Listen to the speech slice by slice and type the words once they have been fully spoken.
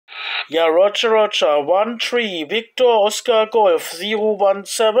Yeah, Roger, Roger. 13 Victor Oscar Golf 017.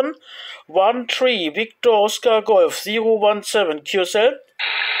 13 Victor Oscar Golf 017. QSL?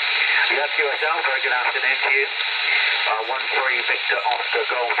 Yeah, QSL, very good afternoon to you. 13 Victor Oscar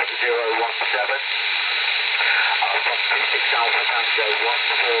Golf 017. From 26 Alpha Tango 141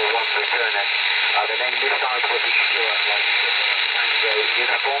 returning. The name this side will be Stuart, Tango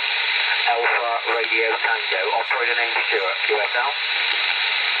Uniform, Alpha Radio Tango. Operator name Stuart, QSL.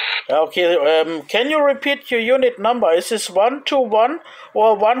 Okay, can you repeat your unit number? Is this 121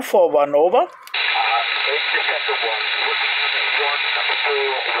 or 141? Over? It's the second one.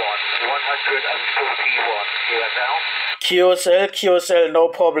 141, QSL. QSL, no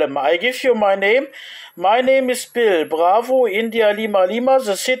problem. I give you my name. My name is Bill. Bravo, India, Lima, Lima.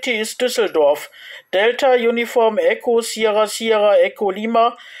 The city is Düsseldorf. Delta, Uniform, Echo, Sierra, Sierra, Echo,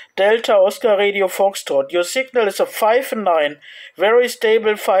 Lima. Delta, Oscar, Radio, Foxtrot. Your signal is a 5-9. Very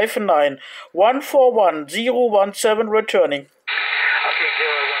stable 5-9. 141 017 returning. Okay,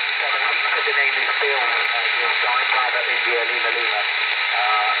 017. The name is Bill. Your side, Bravo, India, Lima, Lima.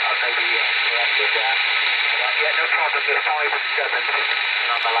 Maybe corrected there. Yeah, no problem. You're 5 and 7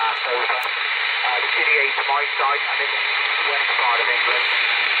 on the last over. The city 8 to my side. I'm in the west part of England.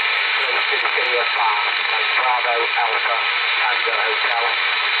 Close to the city of Bath. Bravo, Alpha, Tango Hotel.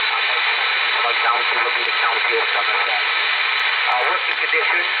 My county will be the county of Somerset. Working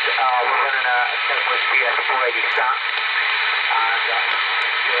conditions, we're running a 10-watt PS 480 sat. And 0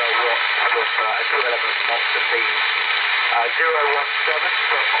 watts with 211 monster beams.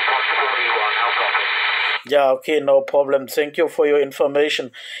 017 from 141, how copy? Yeah, okay, no problem. Thank you for your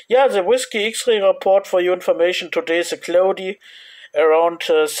information. Yeah, the Whiskey X-ray report for your information today is a cloudy, around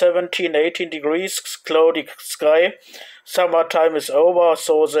 17, 18 degrees, cloudy sky. Summertime is over,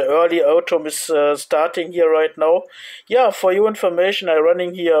 so the early autumn is starting here right now. Yeah, for your information, I'm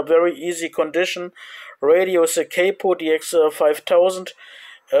running here a very easy condition. Radio is a Capo DX5000.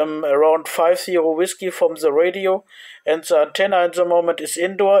 Around 50 whiskey from the radio, and the antenna at the moment is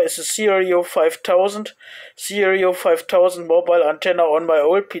indoor. It's a Stereo 5000 mobile antenna on my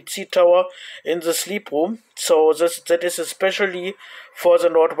old PC tower in the sleep room. So that is especially for the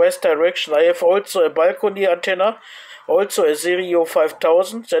northwest direction. I have also a balcony antenna, also a Stereo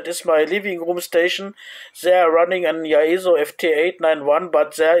 5000. That is my living room station. They are running an ISO FT891,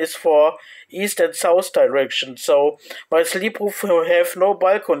 but there is for east and south direction. So my sleep room will have no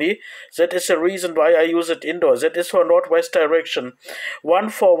balcony. That is the reason why I use it indoors. That is for northwest direction.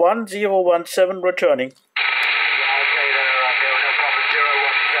 141 017 returning.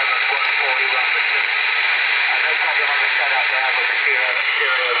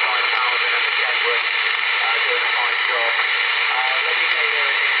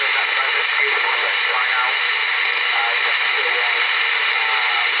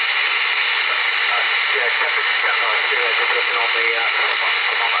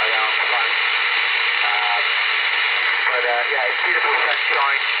 Yeah, it's beautiful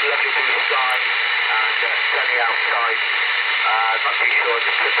sunshine, lovely blue sky, and sunny outside. Not too sure,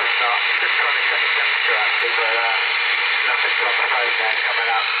 just trying to check the temperature actually, but nothing on the phone there coming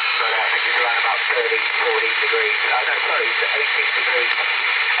up. But I think it's around about 14 degrees. No, sorry, it's 18 degrees.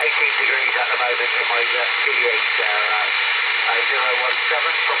 18 degrees at the moment in my CD8 there.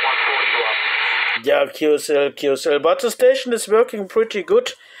 017 from 141. Yeah, QSL. But the station is working pretty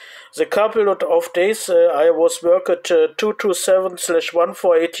good. The couple of days I was working at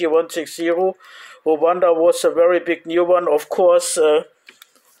 227/1480160. Rwanda was a very big new one. Of course,